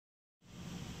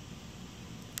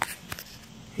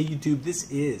Hey YouTube,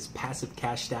 this is Passive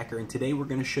Cache Stacker, and today we're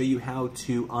going to show you how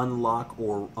to unlock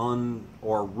or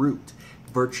root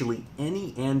virtually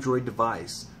any Android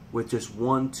device with just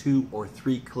 1, 2, or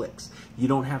 3 clicks. You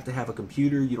don't have to have a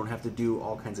computer, you don't have to do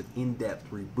all kinds of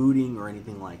in-depth rebooting or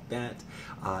anything like that.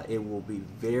 It will be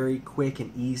very quick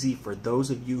and easy for those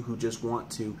of you who just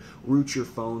want to root your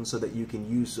phone so that you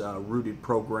can use rooted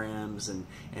programs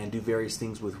and do various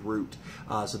things with root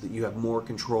so that you have more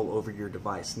control over your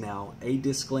device. Now, a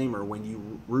disclaimer, when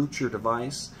you root your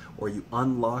device or you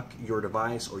unlock your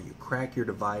device or you crack your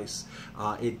device,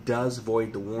 it does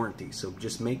void the warranty. So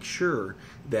just make sure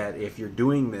that if you're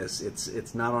doing this,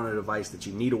 it's not on a device that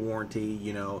you need a warranty.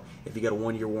 You know, if you got a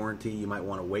 1-year warranty, you might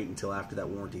want to wait until after that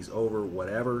warranty's over,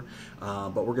 whatever.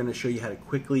 But we're going to show you how to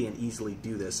quickly and easily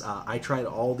do this. I tried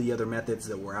all the other methods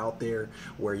that were out there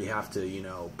where you have to, you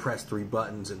know, press 3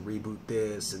 buttons and reboot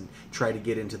this and try to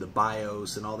get into the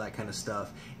BIOS and all that kind of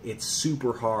stuff. It's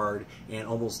super hard and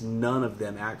almost none of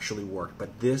them actually work.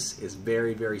 But this is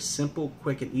very, very simple,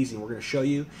 quick, and easy. And we're going to show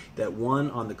you that one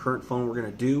on the current phone we're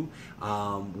going to do.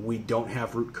 We don't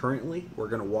have root currently. We're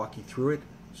going to walk you through it.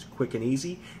 It's quick and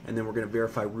easy, and then we're going to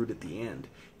verify root at the end.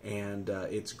 And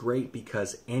it's great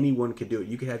because anyone could do it.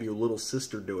 You could have your little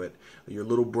sister do it, your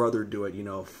little brother do it, you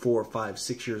know, 4, 5,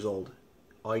 6 years old.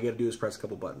 All you got to do is press a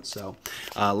couple buttons. So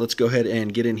let's go ahead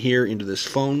and get in here into this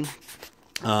phone.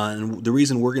 And the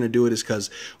reason we're going to do it is because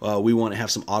we want to have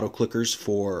some auto clickers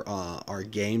for our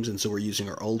games, and so we're using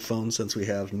our old phone since we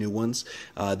have new ones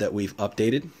that we've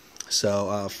updated.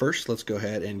 So first, let's go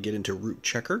ahead and get into root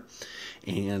checker,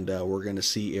 and we're going to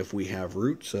see if we have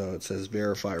root. So it says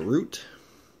verify root.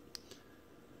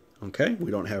 Okay,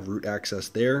 we don't have root access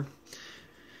there.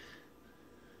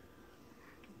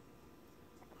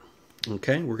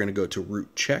 Okay, we're going to go to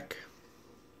root check.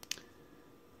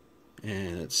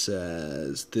 And it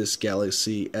says this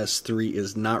Galaxy S3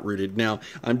 is not rooted. Now,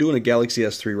 I'm doing a Galaxy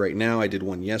S3 right now. I did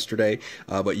one yesterday,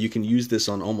 but you can use this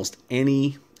on almost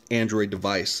any Android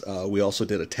device. We also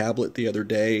did a tablet the other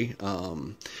day.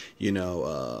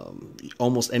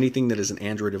 Almost anything that is an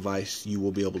Android device, you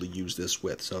will be able to use this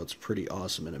with. So it's pretty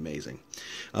awesome and amazing.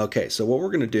 Okay, so what we're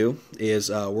going to do is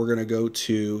we're going to go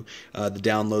to the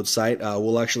download site.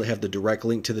 We'll actually have the direct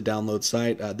link to the download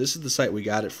site. This is the site we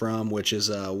got it from, which is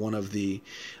one of the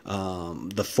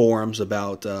forums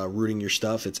about rooting your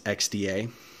stuff. It's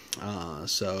XDA.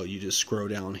 So you just scroll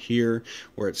down here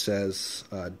where it says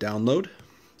download.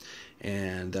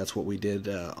 And that's what we did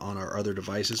on our other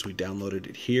devices. We downloaded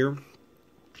it here,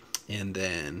 and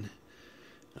then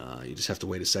you just have to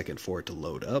wait a second for it to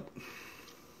load up.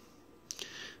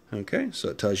 Okay, so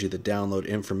it tells you the download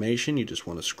information. You just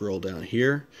want to scroll down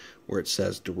here where it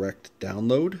says direct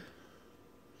download.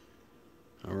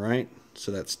 All right,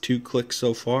 so that's 2 clicks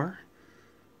so far.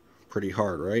 Pretty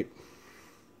hard, right?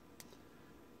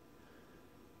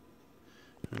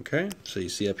 Okay, so you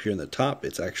see up here in the top,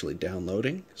 it's actually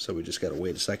downloading, so we just got to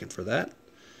wait a second for that.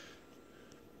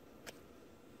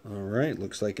 Alright,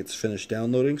 looks like it's finished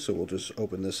downloading, so we'll just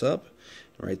open this up.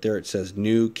 Right there it says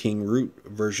new King Root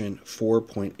version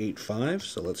 4.85,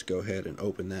 so let's go ahead and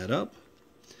open that up.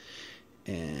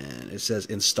 And it says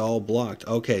install blocked.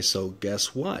 Okay, so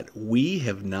guess what? We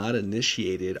have not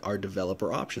initiated our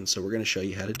developer options, so we're going to show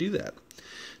you how to do that.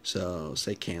 So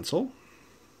say cancel.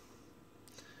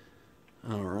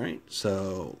 Alright,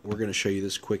 so we're going to show you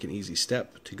this quick and easy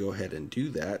step to go ahead and do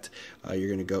that. You're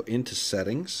going to go into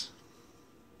settings.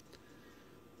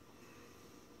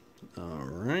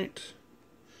 Alright,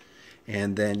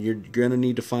 and then you're going to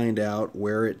need to find out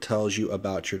where it tells you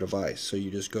about your device. So you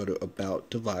just go to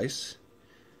about device.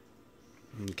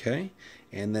 Okay,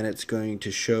 and then it's going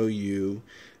to show you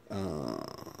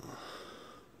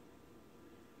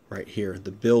right here,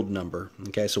 the build number.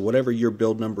 Okay, so whatever your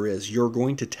build number is, you're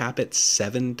going to tap it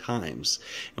 7 times.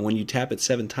 And when you tap it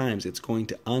 7 times, it's going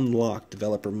to unlock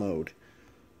developer mode.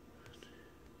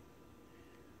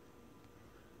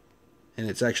 And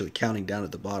it's actually counting down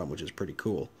at the bottom, which is pretty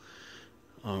cool.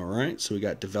 Alright, so we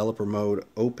got developer mode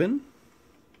open.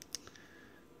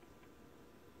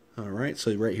 Alright,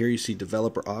 so right here you see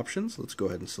developer options. Let's go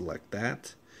ahead and select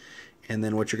that. And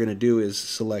then what you're going to do is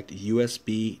select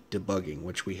USB debugging,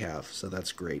 which we have, so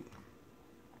that's great.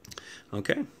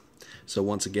 Okay, so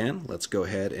once again, let's go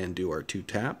ahead and do our 2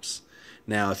 taps.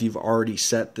 Now, if you've already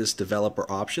set this developer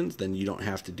options, then you don't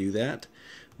have to do that,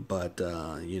 but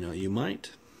you know, you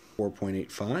might.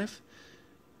 4.85.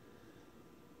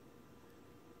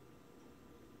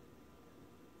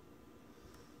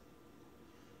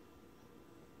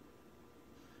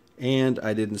 And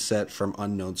I didn't set from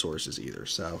unknown sources either,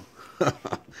 so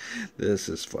this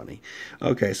is funny.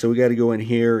 Okay, so we got to go in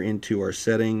here into our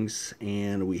settings,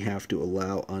 and we have to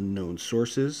allow unknown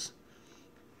sources.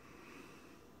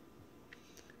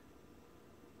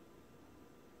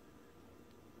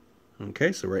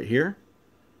 Okay, so right here,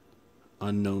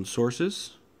 unknown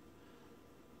sources.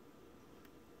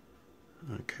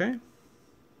 Okay,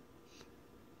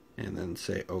 and then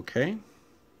say OK.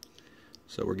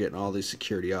 So we're getting all these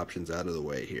security options out of the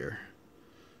way here.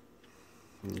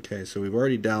 Okay, so we've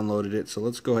already downloaded it, so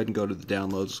let's go ahead and go to the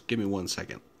downloads. Give me 1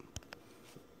 second.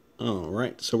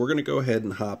 Alright, so we're going to go ahead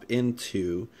and hop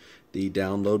into the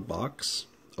download box.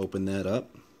 Open that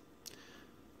up.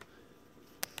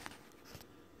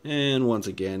 And once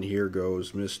again, here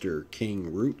goes Mr.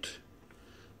 King Root.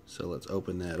 So let's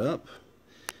open that up.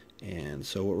 And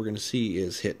so what we're going to see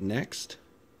is hit next,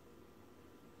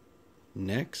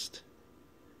 next,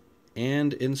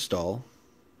 and install.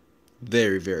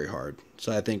 Very, very hard.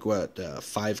 So I think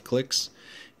 5 clicks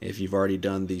if you've already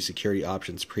done the security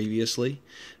options previously.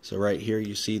 So right here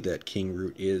you see that King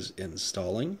Root is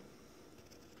installing.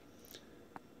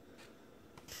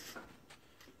 It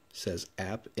says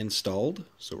app installed,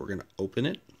 so we're going to open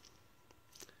it.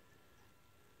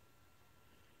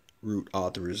 Root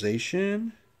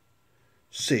authorization,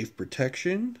 safe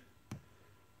protection.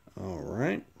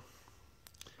 Alright.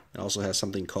 It also has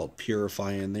something called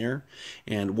Purify in there.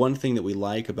 And one thing that we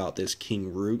like about this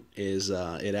King Root is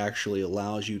it actually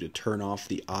allows you to turn off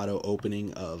the auto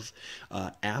opening of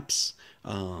apps.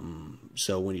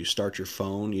 So when you start your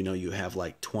phone, you know, you have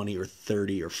like 20 or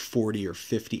 30 or 40 or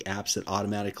 50 apps that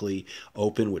automatically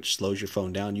open, which slows your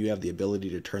phone down. You have the ability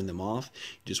to turn them off.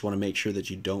 You just want to make sure that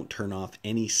you don't turn off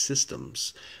any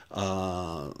systems,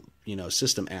 you know,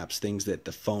 system apps, things that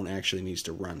the phone actually needs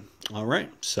to run. All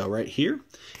right, so right here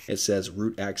it says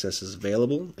root access is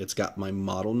available. It's got my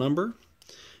model number.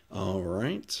 All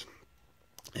right,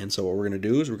 and so what we're going to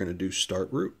do is we're going to do start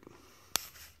root.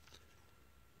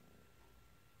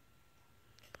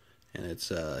 And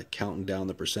it's counting down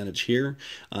the percentage here.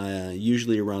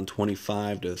 Usually around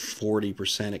 25 to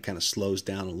 40%. It kind of slows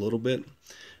down a little bit.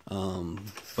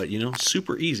 But, you know,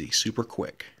 super easy, super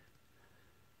quick.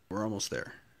 We're almost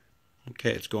there.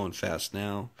 Okay, it's going fast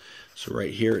now. So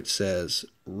right here it says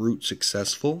root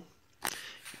successful.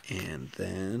 And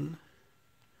then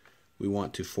we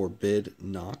want to forbid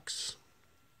Knox.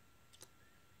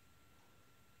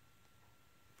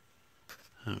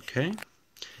 Okay.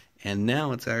 And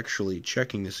now it's actually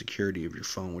checking the security of your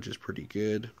phone, which is pretty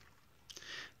good.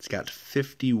 It's got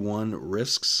 51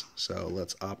 risks, so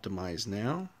let's optimize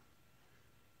now.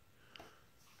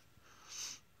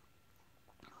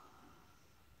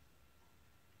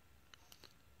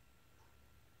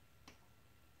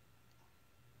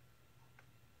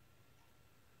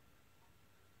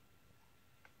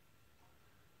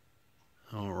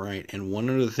 All right, and one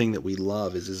other thing that we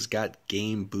love is it's got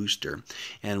Game Booster.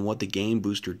 And what the Game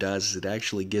Booster does is it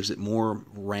actually gives it more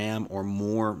RAM or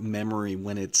more memory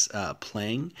when it's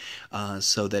playing,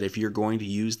 so that if you're going to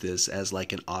use this as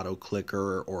like an auto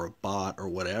clicker or a bot or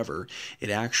whatever, it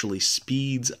actually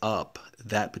speeds up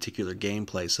that particular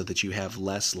gameplay so that you have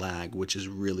less lag, which is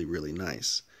really, really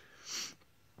nice.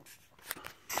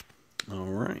 All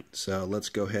right, so let's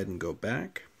go ahead and go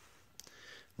back.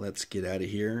 Let's get out of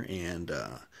here and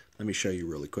let me show you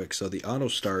really quick. So the auto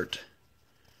start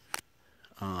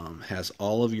has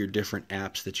all of your different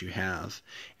apps that you have,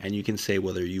 and you can say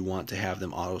whether you want to have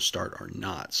them auto start or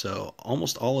not. So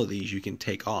almost all of these you can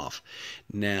take off.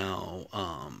 Now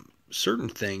certain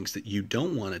things that you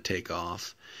don't want to take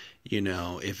off, you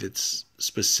know, if it's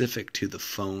specific to the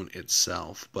phone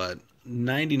itself, but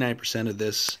 99% of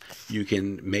this you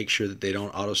can make sure that they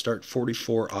don't auto start.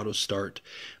 44 auto start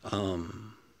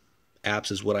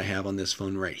apps is what I have on this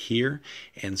phone right here.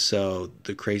 And so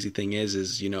the crazy thing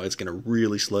is you know, it's going to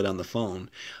really slow down the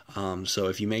phone. So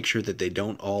if you make sure that they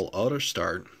don't all auto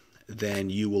start,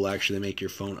 then you will actually make your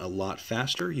phone a lot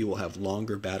faster. You will have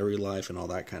longer battery life and all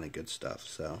that kind of good stuff.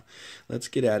 So let's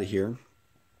get out of here.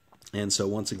 And so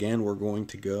once again, we're going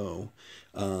to go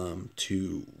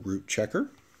to root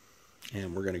checker,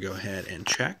 and we're going to go ahead and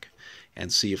check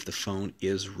and see if the phone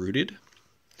is rooted.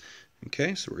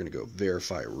 Okay, so we're going to go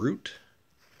verify root.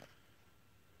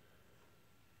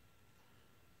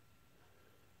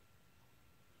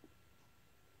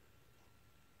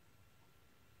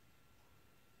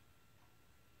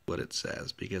 What it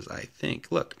says, because I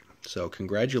think, look, so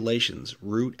congratulations,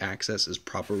 root access is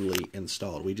properly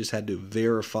installed. We just had to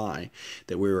verify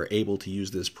that we were able to use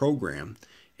this program,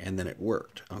 and then it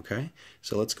worked. Okay,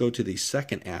 so let's go to the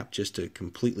second app just to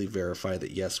completely verify that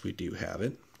yes, we do have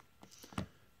it.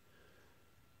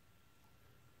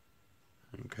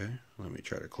 Okay, let me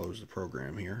try to close the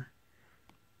program here.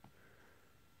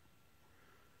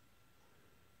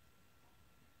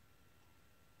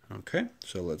 Okay,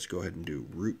 so let's go ahead and do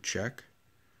root check.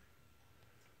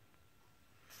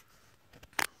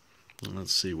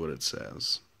 Let's see what it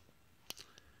says.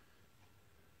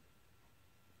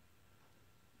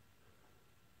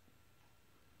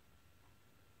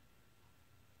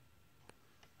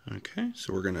 Okay,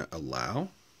 so we're going to allow.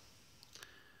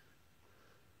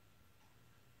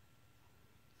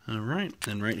 All right,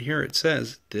 and right here it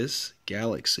says this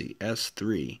Galaxy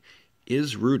S3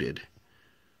 is rooted.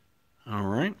 All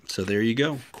right, so there you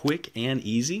go. Quick and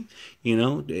easy. You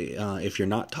know, if you're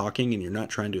not talking and you're not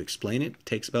trying to explain it, it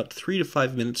takes about 3 to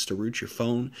 5 minutes to root your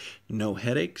phone. No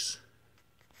headaches.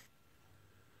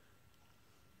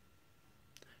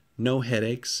 No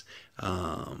headaches.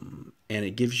 And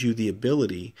it gives you the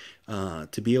ability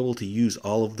to be able to use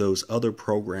all of those other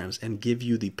programs and give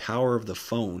you the power of the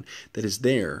phone that is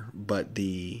there, but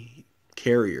the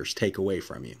carriers take away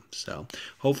from you. So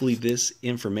hopefully this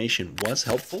information was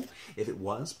helpful. If it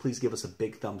was, please give us a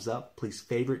big thumbs up. Please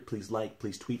favorite, please like,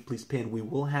 please tweet, please pin. We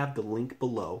will have the link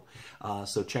below.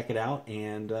 So check it out,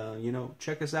 and you know,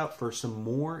 check us out for some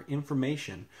more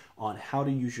information on how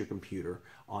to use your computer,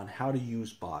 on how to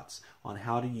use bots, on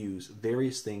how to use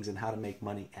various things, and how to make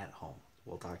money at home.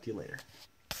 We'll talk to you later.